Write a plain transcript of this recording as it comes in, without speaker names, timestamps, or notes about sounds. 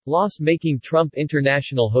Loss-making Trump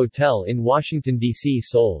International Hotel in Washington, D.C.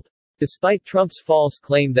 sold. Despite Trump's false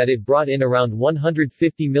claim that it brought in around $150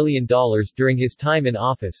 million during his time in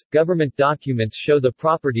office, government documents show the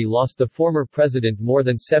property lost the former president more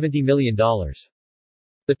than $70 million.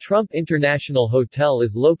 The Trump International Hotel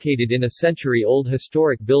is located in a century-old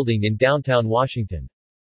historic building in downtown Washington.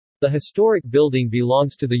 The historic building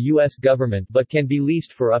belongs to the U.S. government but can be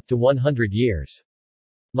leased for up to 100 years.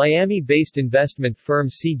 Miami-based investment firm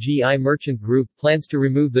CGI Merchant Group plans to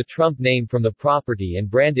remove the Trump name from the property and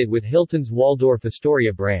brand it with Hilton's Waldorf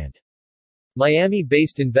Astoria brand.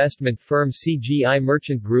 Miami-based investment firm CGI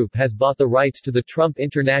Merchant Group has bought the rights to the Trump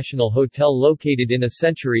International Hotel located in a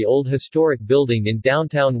century-old historic building in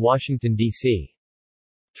downtown Washington, D.C.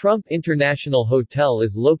 Trump International Hotel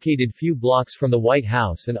is located few blocks from the White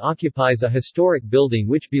House and occupies a historic building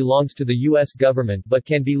which belongs to the U.S. government but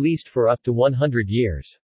can be leased for up to 100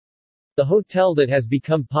 years. The hotel that has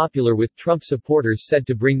become popular with Trump supporters said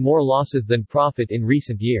to bring more losses than profit in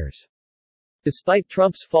recent years. Despite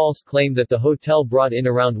Trump's false claim that the hotel brought in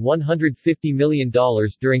around $150 million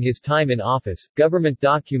during his time in office, government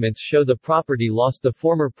documents show the property lost the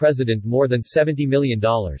former president more than $70 million.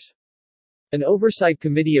 An oversight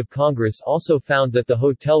committee of Congress also found that the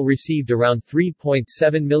hotel received around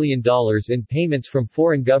 $3.7 million in payments from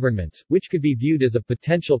foreign governments, which could be viewed as a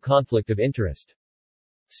potential conflict of interest.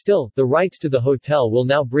 Still, the rights to the hotel will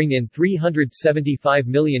now bring in $375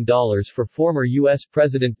 million for former U.S.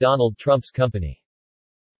 President Donald Trump's company.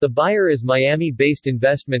 The buyer is Miami-based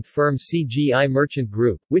investment firm CGI Merchant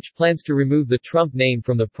Group, which plans to remove the Trump name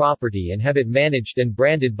from the property and have it managed and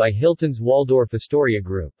branded by Hilton's Waldorf Astoria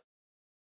Group.